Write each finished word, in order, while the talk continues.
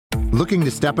Looking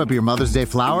to step up your Mother's Day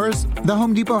flowers? The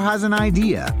Home Depot has an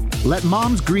idea. Let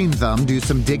Mom's Green Thumb do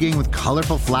some digging with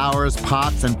colorful flowers,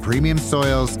 pots, and premium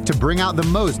soils to bring out the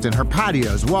most in her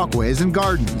patios, walkways, and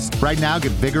gardens. Right now,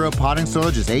 get Vigoro potting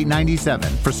soil just $8.97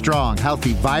 for strong,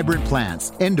 healthy, vibrant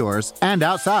plants, indoors and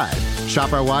outside.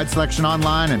 Shop our wide selection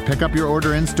online and pick up your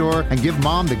order in-store and give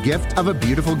Mom the gift of a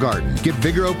beautiful garden. Get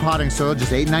Vigoro potting soil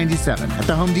just $8.97 at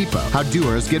the Home Depot. How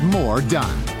doers get more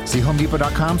done. See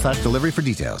homedepot.com/delivery for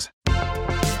details.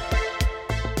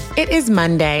 It is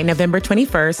Monday, November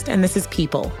 21st, and this is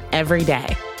People Every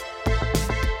Day.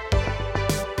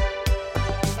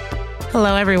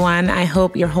 Hello, everyone. I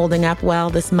hope you're holding up well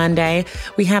this Monday.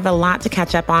 We have a lot to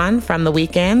catch up on from the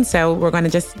weekend, so we're going to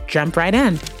just jump right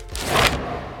in.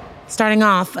 Starting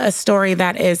off, a story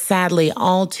that is sadly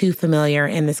all too familiar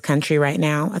in this country right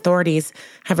now. Authorities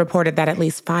have reported that at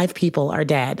least 5 people are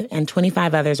dead and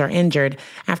 25 others are injured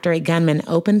after a gunman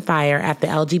opened fire at the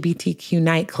LGBTQ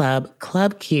nightclub,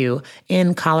 Club Q,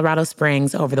 in Colorado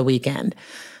Springs over the weekend.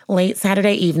 Late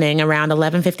Saturday evening, around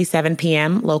 11:57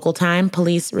 p.m. local time,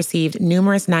 police received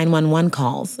numerous 911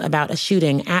 calls about a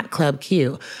shooting at Club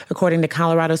Q, according to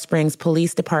Colorado Springs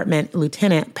Police Department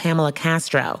Lieutenant Pamela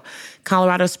Castro.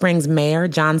 Colorado Springs Mayor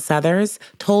John Suthers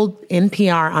told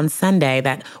NPR on Sunday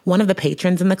that one of the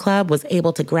patrons in the club was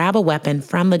able to grab a weapon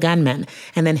from the gunman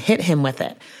and then hit him with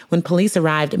it. When police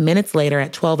arrived minutes later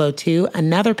at 12:02,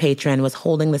 another patron was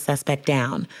holding the suspect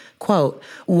down. Quote,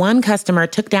 "One customer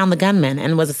took down the gunman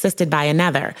and was assisted by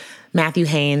another." Matthew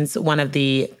Haynes, one of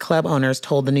the club owners,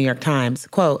 told the New York Times,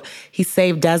 quote, "He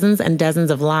saved dozens and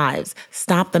dozens of lives,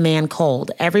 stopped the man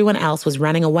cold. Everyone else was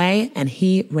running away and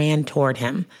he ran toward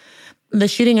him." The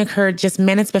shooting occurred just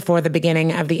minutes before the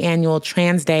beginning of the annual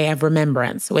Trans Day of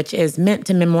Remembrance, which is meant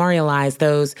to memorialize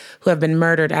those who have been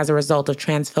murdered as a result of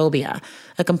transphobia,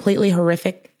 a completely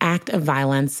horrific act of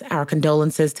violence. Our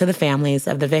condolences to the families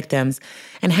of the victims,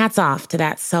 and hats off to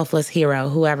that selfless hero,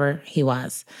 whoever he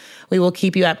was. We will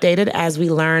keep you updated as we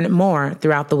learn more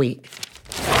throughout the week.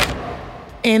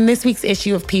 In this week's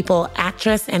issue of People,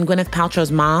 actress and Gwyneth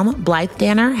Paltrow's mom, Blythe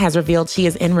Danner, has revealed she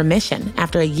is in remission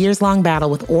after a years-long battle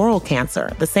with oral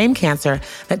cancer, the same cancer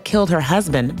that killed her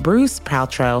husband, Bruce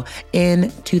Paltrow,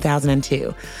 in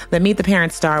 2002. The Meet the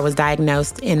Parents star was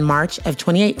diagnosed in March of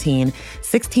 2018,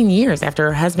 16 years after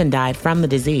her husband died from the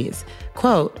disease.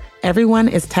 Quote, "Everyone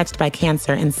is touched by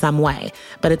cancer in some way,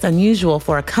 but it's unusual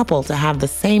for a couple to have the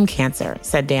same cancer,"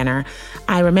 said Danner.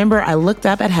 "I remember I looked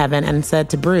up at heaven and said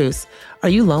to Bruce, 'Are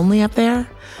you lonely up there?'"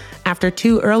 After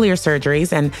 2 earlier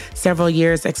surgeries and several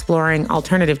years exploring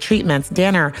alternative treatments,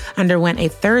 Danner underwent a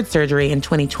 3rd surgery in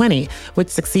 2020, which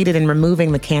succeeded in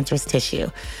removing the cancerous tissue.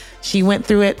 "She went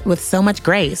through it with so much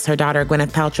grace," her daughter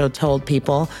Gwyneth Paltrow told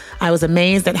People. "I was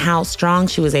amazed at how strong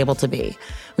she was able to be.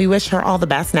 We wish her all the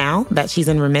best now that she's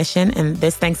in remission, and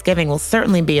this Thanksgiving will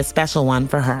certainly be a special one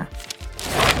for her."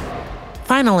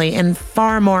 Finally, in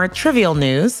far more trivial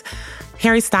news,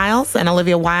 Harry Styles and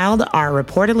Olivia Wilde are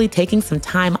reportedly taking some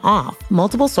time off.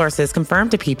 Multiple sources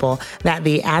confirmed to People that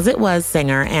the As It Was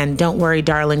singer and Don't Worry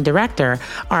Darling director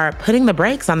are putting the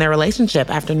brakes on their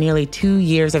relationship after nearly 2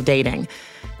 years of dating.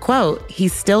 Quote,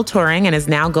 "He's still touring and is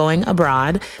now going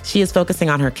abroad. She is focusing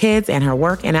on her kids and her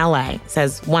work in LA,"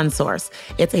 says one source.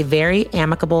 "It's a very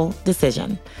amicable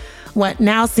decision." What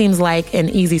now seems like an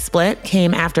easy split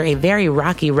came after a very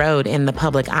rocky road in the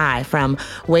public eye, from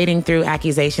wading through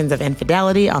accusations of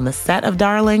infidelity on the set of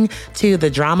Darling to the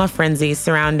drama frenzy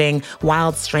surrounding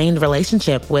Wilde's strained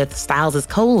relationship with Styles'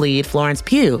 co-lead Florence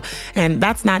Pugh. And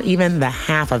that's not even the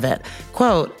half of it.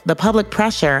 Quote, "The public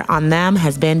pressure on them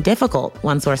has been difficult,"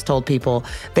 one source told People.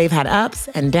 "They've had ups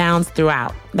and downs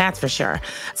throughout, that's for sure."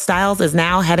 Styles is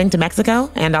now heading to Mexico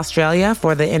and Australia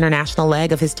for the international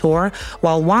leg of his tour,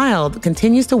 while Wilde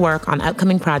continues to work on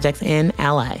upcoming projects in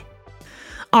LA.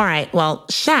 All right, well,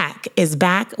 Shaq is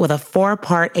back with a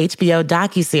 4-part HBO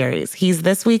docuseries. He's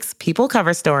this week's People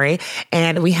cover story,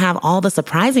 and we have all the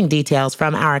surprising details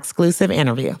from our exclusive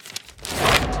interview.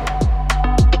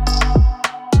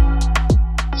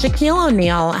 Shaquille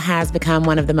O'Neal has become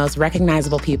one of the most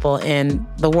recognizable people in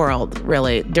the world,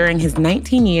 really. During his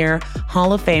 19-year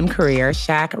Hall of Fame career,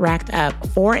 Shaq racked up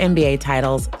 4 NBA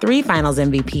titles, 3 Finals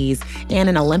MVPs, and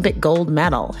an Olympic gold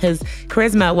medal. His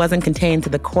charisma wasn't contained to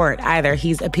the court either.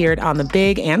 He's appeared on the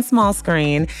big and small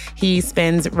screen. He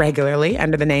spins regularly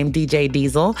under the name DJ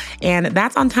Diesel, and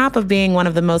that's on top of being one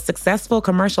of the most successful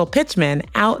commercial pitchmen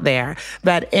out there.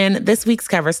 But in this week's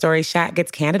cover story, Shaq gets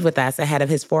candid with us ahead of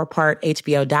his 4-part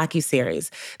HBO docuseries.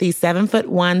 The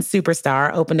 7'1"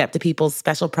 superstar opened up to People's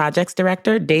special projects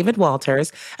director, David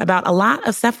Walters, about a lot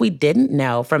of stuff we didn't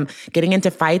know, from getting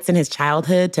into fights in his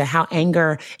childhood to how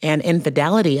anger and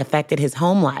infidelity affected his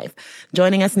home life.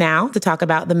 Joining us now to talk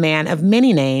about the man of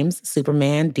many names,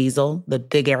 Superman, Diesel, the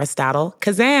big Aristotle,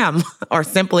 Kazam, or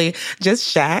simply just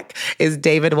Shaq, is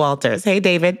David Walters. Hey,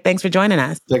 David, thanks for joining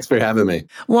us. Thanks for having me.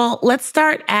 Well, let's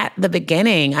start at the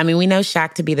beginning. I mean, we know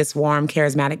Shaq to be this warm,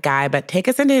 charismatic guy, but take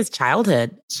us into his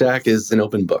childhood. Shaq is an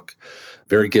open book,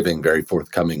 very giving, very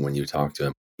forthcoming when you talk to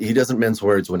him. He doesn't mince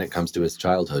words when it comes to his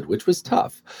childhood, which was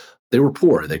tough. They were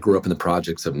poor. They grew up in the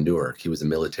projects of Newark. He was a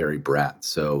military brat,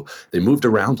 so they moved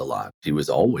around a lot. He was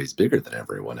always bigger than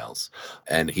everyone else.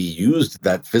 And he used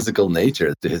that physical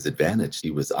nature to his advantage.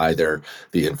 He was either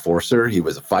the enforcer, he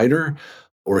was a fighter,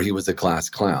 or he was a class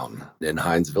clown. In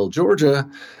Hinesville, Georgia,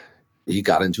 he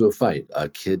got into a fight. A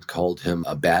kid called him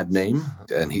a bad name,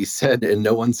 and he said in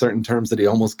no uncertain terms that he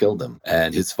almost killed him.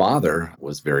 And his father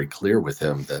was very clear with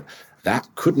him that that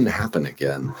couldn't happen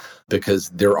again because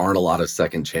there aren't a lot of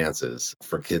second chances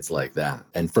for kids like that.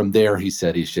 And from there, he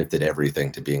said he shifted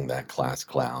everything to being that class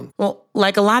clown. Well,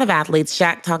 like a lot of athletes,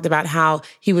 Shaq talked about how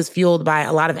he was fueled by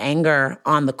a lot of anger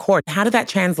on the court. How did that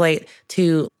translate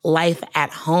to life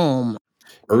at home?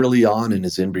 Early on in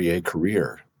his NBA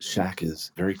career, Shaq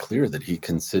is very clear that he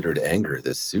considered anger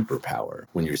this superpower.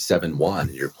 When you're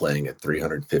 7'1", you're playing at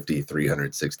 350,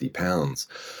 360 pounds.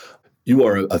 You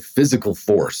are a physical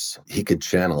force. He could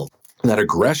channel that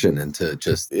aggression into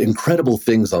just incredible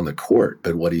things on the court.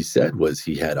 But what he said was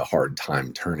he had a hard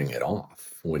time turning it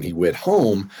off. When he went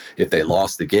home, if they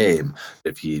lost the game,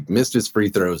 if he missed his free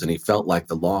throws and he felt like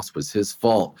the loss was his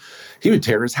fault, he would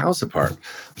tear his house apart.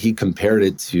 He compared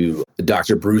it to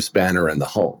Dr. Bruce Banner and the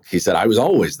Hulk. He said, I was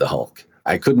always the Hulk.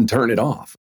 I couldn't turn it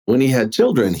off. When he had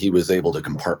children, he was able to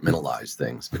compartmentalize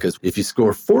things because if you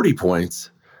score 40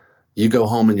 points, you go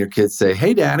home and your kids say,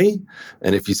 hey, Daddy.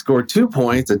 And if you score 2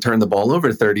 points and turn the ball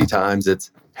over 30 times,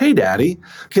 it's, hey, Daddy.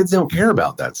 Kids don't care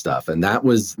about that stuff. And that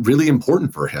was really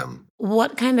important for him.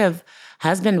 What kind of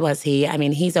husband was he? I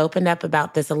mean, he's opened up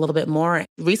about this a little bit more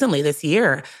recently this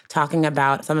year, talking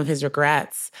about some of his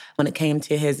regrets when it came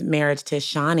to his marriage to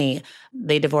Shani.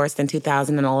 They divorced in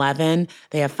 2011.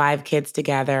 They have 5 kids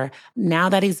together. Now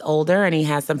that he's older and he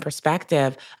has some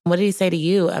perspective, what did he say to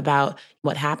you about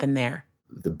what happened there?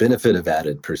 The benefit of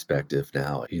added perspective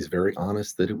now, he's very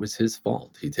honest that it was his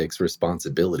fault. He takes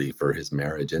responsibility for his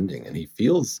marriage ending, and he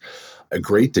feels a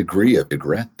great degree of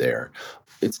regret there.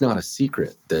 It's not a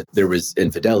secret that there was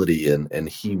infidelity, and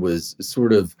he was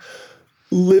sort of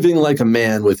living like a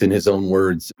man within his own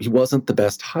words. He wasn't the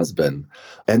best husband,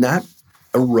 and that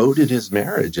eroded his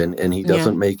marriage, and he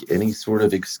doesn't make any sort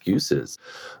of excuses.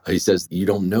 He says, you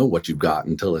don't know what you've got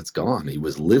until it's gone. He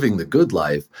was living the good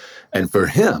life. And for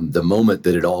him, the moment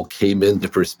that it all came into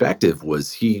perspective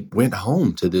was he went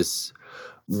home to this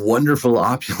wonderful,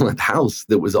 opulent house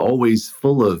that was always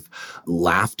full of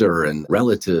laughter and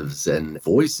relatives and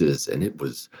voices, and it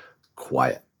was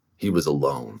quiet. He was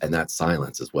alone, and that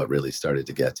silence is what really started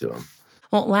to get to him.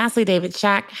 Well, lastly, David,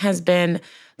 Shaq has been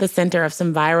the center of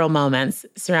some viral moments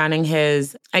surrounding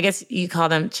his, I guess you call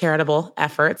them charitable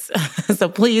efforts. So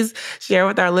please share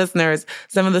with our listeners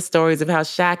some of the stories of how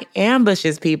Shaq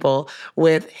ambushes people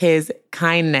with his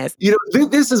kindness. You know,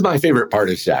 this is my favorite part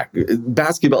of Shaq.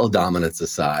 Basketball dominance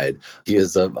aside, he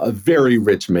is a very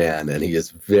rich man, and he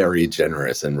is very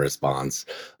generous in response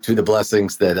to the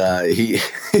blessings that he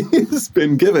has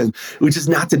been given, which is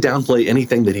not to downplay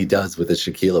anything that he does with the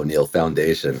Shaquille O'Neal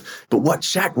Foundation. But what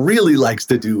Shaq really likes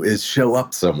to do is show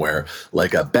up somewhere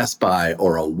like a Best Buy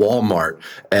or a Walmart,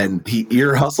 and he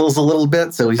ear hustles a little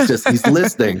bit. So he's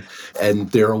listening, and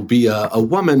there'll be a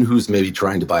woman who's maybe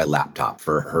trying to buy a laptop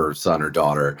for her son or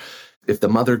daughter. If the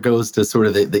mother goes to sort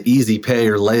of the easy pay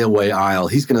or layaway aisle,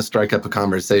 he's going to strike up a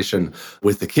conversation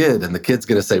with the kid, and the kid's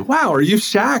going to say, wow, are you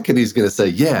Shaq? And he's going to say,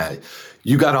 yeah.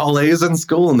 You got all A's in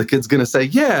school? And the kid's going to say,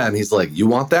 yeah. And he's like, you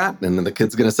want that? And then the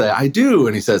kid's going to say, I do.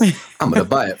 And he says, I'm going to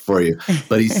buy it for you.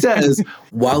 But he says,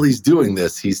 while he's doing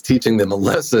this, he's teaching them a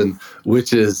lesson,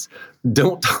 which is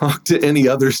don't talk to any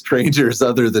other strangers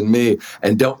other than me,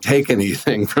 and don't take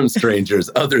anything from strangers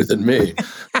other than me.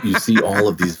 You see all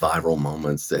of these viral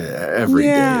moments every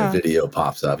day. A video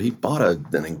pops up. He bought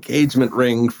an engagement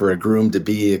ring for a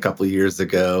groom-to-be a couple of years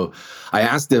ago. I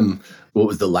asked him, what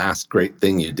was the last great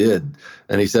thing you did?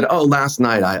 And he said, last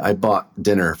night I bought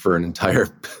dinner for an entire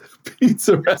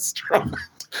pizza restaurant.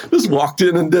 Just walked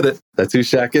in and did it. That's who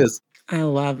Shaq is. I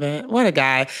love it. What a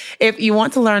guy. If you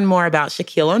want to learn more about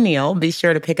Shaquille O'Neal, be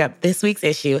sure to pick up this week's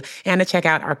issue and to check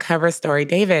out our cover story.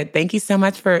 David, thank you so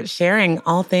much for sharing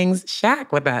all things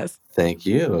Shaq with us. Thank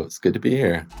you. It's good to be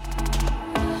here.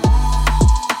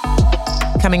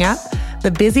 Coming up, The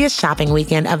busiest shopping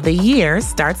weekend of the year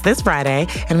starts this Friday,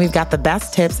 and we've got the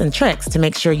best tips and tricks to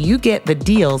make sure you get the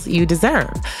deals you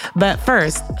deserve. But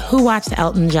first, who watched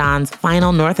Elton John's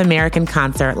final North American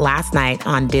concert last night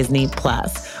on Disney+?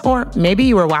 Or maybe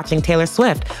you were watching Taylor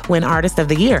Swift win Artist of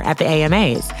the Year at the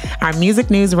AMAs. Our music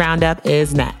news roundup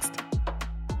is next.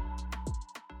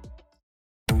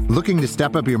 Looking to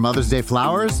step up your Mother's Day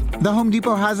flowers? The Home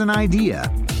Depot has an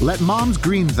idea. Let Mom's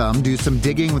Green Thumb do some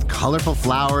digging with colorful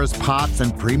flowers, pots,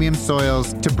 and premium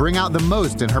soils to bring out the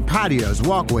most in her patios,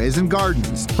 walkways, and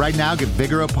gardens. Right now, get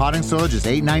Vigoro potting soil just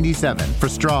 $8.97 for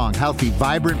strong, healthy,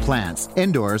 vibrant plants,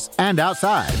 indoors and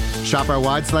outside. Shop our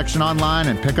wide selection online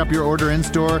and pick up your order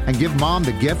in-store and give Mom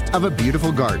the gift of a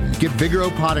beautiful garden. Get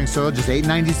Vigoro potting soil just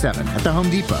 $8.97 at the Home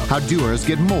Depot. How doers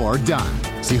get more done.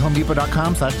 See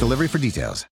homedepot.com/delivery for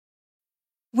details.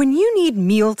 When you need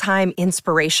mealtime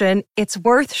inspiration, it's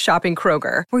worth shopping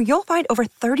Kroger, where you'll find over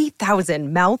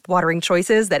 30,000 mouth-watering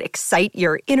choices that excite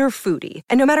your inner foodie.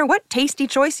 And no matter what tasty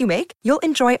choice you make, you'll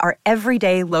enjoy our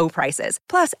everyday low prices,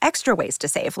 plus extra ways to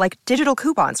save, like digital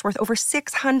coupons worth over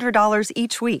 $600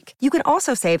 each week. You can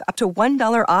also save up to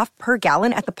 $1 off per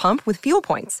gallon at the pump with fuel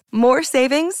points. More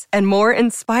savings and more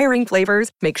inspiring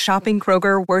flavors make shopping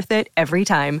Kroger worth it every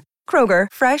time. Kroger,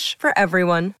 fresh for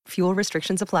everyone. Fuel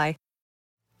restrictions apply.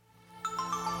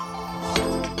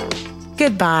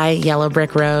 Goodbye, Yellow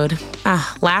Brick Road.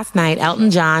 Last night, Elton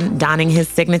John, donning his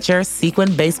signature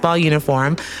sequin baseball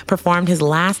uniform, performed his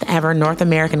last ever North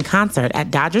American concert at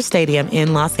Dodger Stadium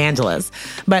in Los Angeles.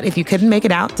 But if you couldn't make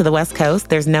it out to the West Coast,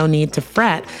 there's no need to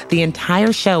fret. The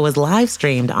entire show was live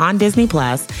streamed on Disney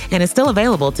Plus and is still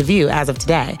available to view as of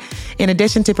today. In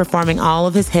addition to performing all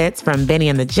of his hits from Benny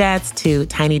and the Jets to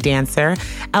Tiny Dancer,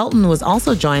 Elton was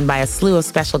also joined by a slew of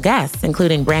special guests,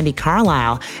 including Brandi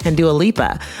Carlile and Dua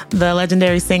Lipa. The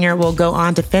legendary singer will go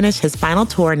on to finish his final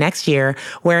tour next year,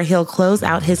 where he'll close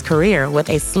out his career with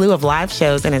a slew of live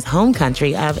shows in his home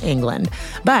country of England.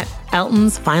 But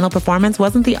Elton's final performance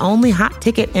wasn't the only hot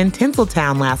ticket in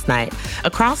Tinseltown last night.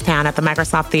 Across town at the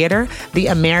Microsoft Theater, the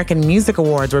American Music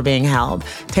Awards were being held.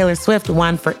 Taylor Swift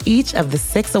won for each of the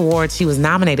 6 awards she was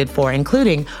nominated for,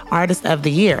 including Artist of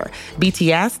the Year.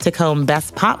 BTS took home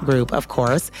Best Pop Group, of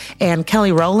course, and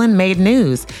Kelly Rowland made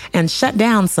news and shut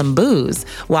down some boos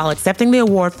while accepting the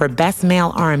award for Best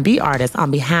Male R&B Artist on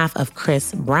behalf of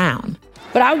Chris Brown.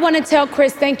 But I want to tell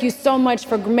Chris, thank you so much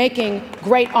for making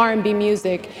great R&B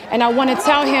music. And I want to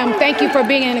tell him, thank you for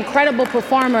being an incredible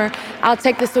performer. I'll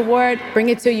take this award, bring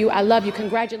it to you. I love you.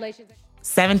 Congratulations.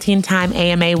 17-time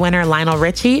AMA winner Lionel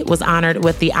Richie was honored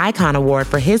with the Icon Award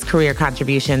for his career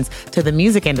contributions to the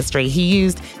music industry. He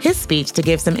used his speech to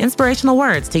give some inspirational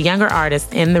words to younger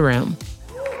artists in the room.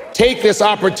 Take this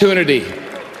opportunity.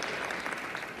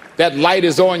 That light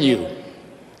is on you.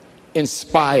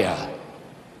 Inspire.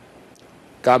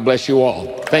 God bless you all.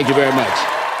 Thank you very much.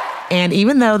 And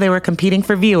even though they were competing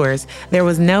for viewers, there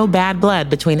was no bad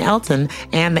blood between Elton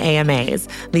and the AMAs.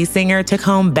 The singer took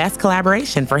home Best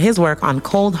Collaboration for his work on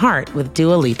Cold Heart with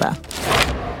Dua Lipa.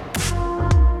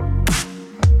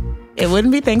 It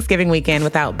wouldn't be Thanksgiving weekend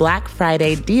without Black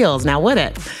Friday deals, now would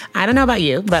it? I don't know about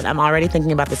you, but I'm already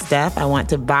thinking about the stuff I want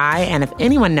to buy, and if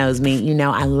anyone knows me, you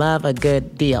know I love a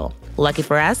good deal. Lucky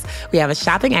for us, we have a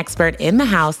shopping expert in the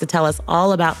house to tell us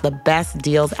all about the best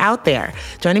deals out there.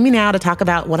 Joining me now to talk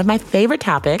about one of my favorite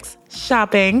topics,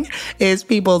 shopping, is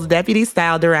People's Deputy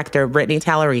Style Director, Brittany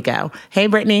Tallarico. Hey,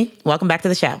 Brittany, welcome back to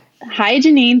the show. Hi,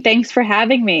 Janine. Thanks for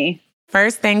having me.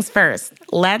 First things first,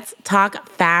 let's talk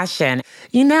fashion.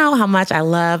 You know how much I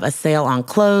love a sale on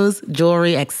clothes,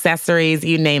 jewelry, accessories,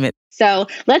 you name it. So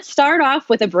let's start off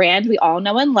with a brand we all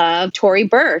know and love, Tory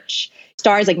Burch.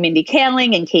 Stars like Mindy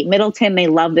Kaling and Kate Middleton, they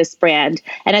love this brand.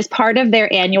 And as part of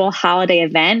their annual holiday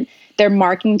event, they're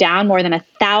marking down more than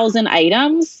 1,000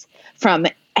 items from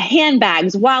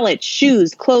handbags, wallets,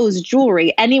 shoes, clothes,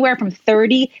 jewelry, anywhere from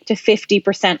 30 to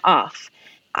 50% off.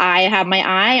 I have my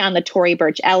eye on the Tory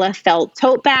Burch Ella felt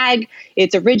tote bag.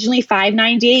 It's originally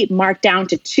 $5.98, marked down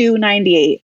to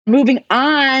 $2.98. Moving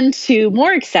on to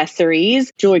more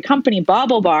accessories, jewelry company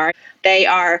Bauble Bar. They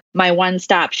are my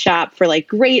one-stop shop for like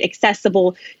great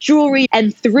accessible jewelry.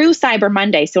 And through Cyber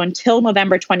Monday, so until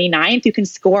November 29th, you can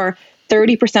score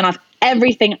 30% off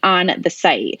everything on the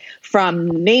site, from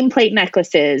nameplate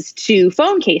necklaces to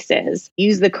phone cases.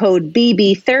 Use the code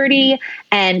BB30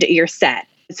 and you're set.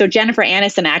 So Jennifer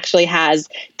Aniston actually has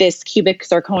this cubic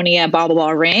zirconia Bauble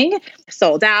Bar ring,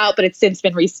 sold out, but it's since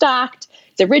been restocked.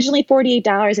 It's originally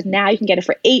 $48, and now you can get it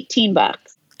for $18.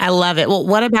 I love it. Well,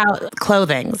 what about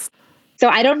clothing? So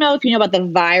I don't know if you know about the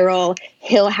viral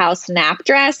Hill House nap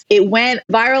dress. It went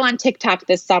viral on TikTok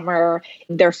this summer.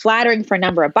 They're flattering for a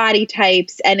number of body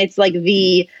types, and it's like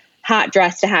the hot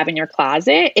dress to have in your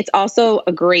closet. It's also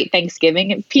a great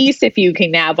Thanksgiving piece if you can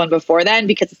nab one before then,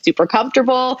 because it's super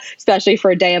comfortable, especially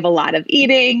for a day of a lot of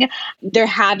eating. They're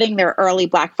having their early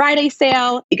Black Friday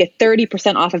sale. You get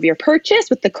 30% off of your purchase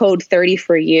with the code 30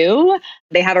 for you.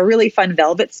 They have a really fun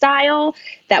velvet style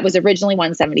that was originally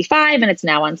 $175 and it's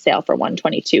now on sale for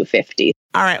 $122.50.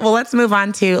 All right, well, let's move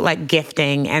on to like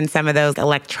gifting and some of those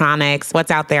electronics.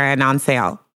 What's out there and on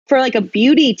sale? For like a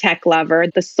beauty tech lover,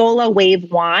 the Sola Wave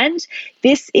wand,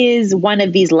 this is one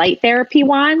of these light therapy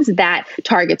wands that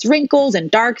targets wrinkles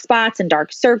and dark spots and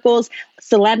dark circles.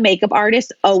 Celeb makeup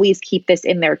artists always keep this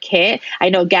in their kit. I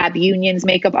know Gab Union's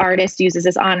makeup artist uses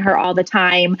this on her all the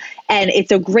time. And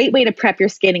it's a great way to prep your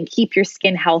skin and keep your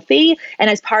skin healthy. And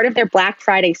as part of their Black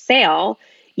Friday sale,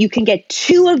 you can get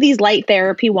 2 of these light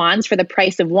therapy wands for the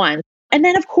price of one. And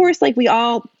then, of course, like we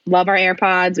all love our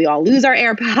AirPods. We all lose our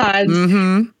AirPods.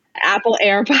 Mm-hmm. Apple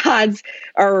AirPods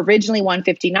are originally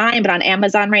 $159, but on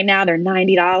Amazon right now, they're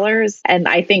 $90. And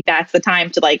I think that's the time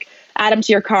to like add them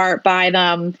to your cart, buy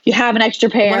them. You have an extra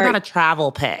pair. What about a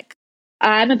travel pick?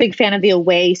 I'm a big fan of the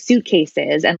Away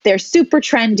suitcases, and they're super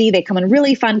trendy. They come in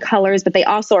really fun colors, but they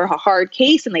also are a hard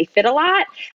case and they fit a lot.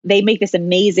 They make this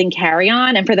amazing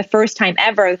carry-on. And for the first time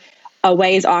ever,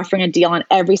 Away is offering a deal on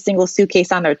every single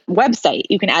suitcase on their website.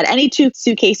 You can add any 2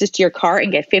 suitcases to your cart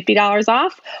and get $50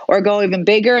 off, or go even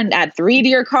bigger and add 3 to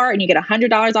your cart and you get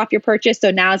 $100 off your purchase.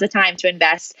 So now is the time to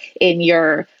invest in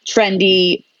your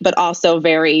trendy, but also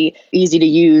very easy to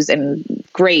use and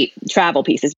great travel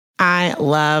pieces. I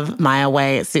love my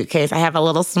Away suitcase. I have a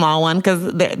little small one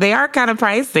because they are kind of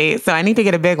pricey, so I need to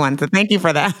get a big one. So thank you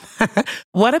for that.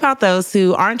 What about those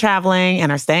who aren't traveling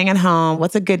and are staying at home?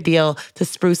 What's a good deal to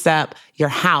spruce up your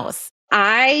house?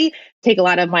 I take a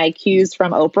lot of my cues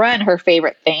from Oprah and her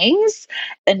favorite things.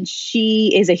 And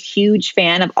she is a huge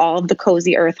fan of all of the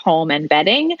Cozy Earth home and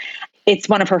bedding. It's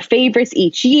one of her favorites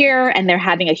each year, and they're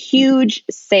having a huge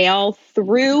sale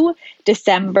through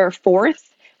December 4th.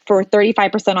 For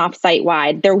 35% off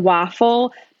site-wide. Their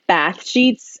waffle bath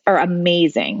sheets are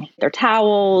amazing. Their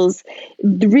towels,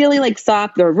 really like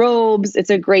soft, their robes.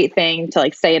 It's a great thing to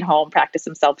like stay at home, practice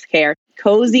some self-care.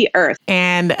 Cozy Earth.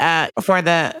 And for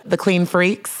the clean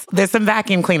freaks, there's some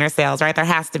vacuum cleaner sales, right? There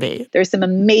has to be. There's some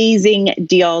amazing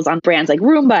deals on brands like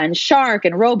Roomba and Shark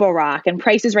and Roborock, and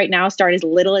prices right now start as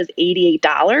little as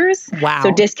 $88. Wow.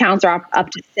 So discounts are up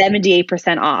to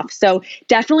 78% off. So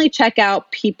definitely check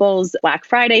out People's Black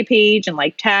Friday page and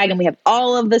like tag, and we have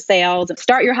all of the sales.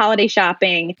 Start your holiday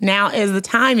shopping. Now is the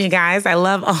time, you guys. I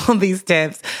love all these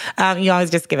tips. You always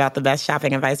just give out the best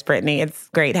shopping advice, Brittany. It's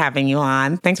great having you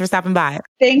on. Thanks for stopping by.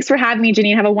 Thanks for having me,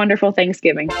 Janine. Have a wonderful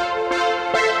Thanksgiving.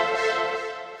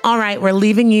 All right, we're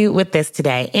leaving you with this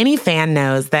today. Any fan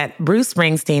knows that Bruce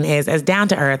Springsteen is as down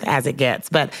to earth as it gets,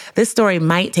 but this story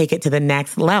might take it to the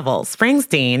next level.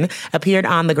 Springsteen appeared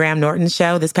on The Graham Norton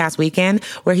Show this past weekend,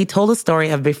 where he told a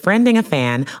story of befriending a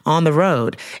fan on the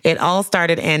road. It all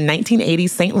started in 1980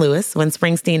 St. Louis when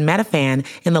Springsteen met a fan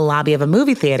in the lobby of a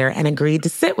movie theater and agreed to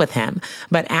sit with him.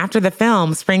 But after the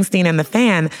film, Springsteen and the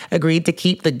fan agreed to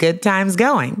keep the good times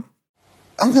going.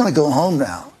 I'm going to go home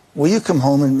now. Will you come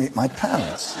home and meet my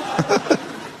parents?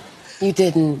 You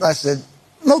didn't. I said,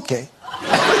 okay.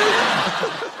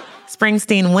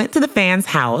 Springsteen went to the fan's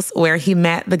house where he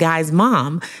met the guy's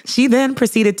mom. She then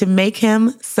proceeded to make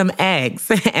him some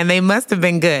eggs, and they must have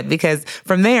been good because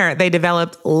from there, they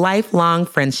developed lifelong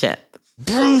friendship.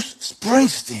 Bruce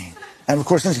Springsteen. And of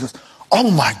course, then she goes,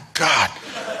 oh my God,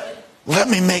 let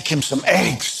me make him some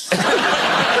eggs.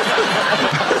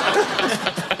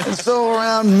 And so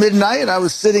around midnight, I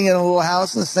was sitting in a little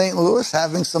house in St. Louis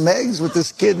having some eggs with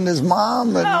this kid and his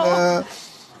mom.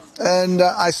 And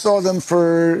I saw them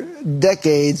for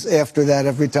decades after that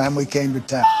every time we came to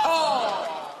town.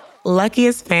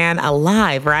 Luckiest fan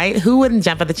alive, right? Who wouldn't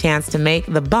jump at the chance to make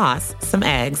the boss some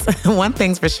eggs? One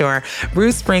thing's for sure,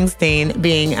 Bruce Springsteen,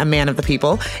 being a man of the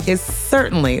people, is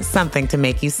certainly something to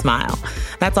make you smile.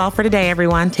 That's all for today,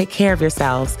 everyone. Take care of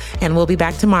yourselves, and we'll be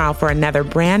back tomorrow for another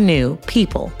brand new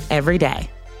People Every Day.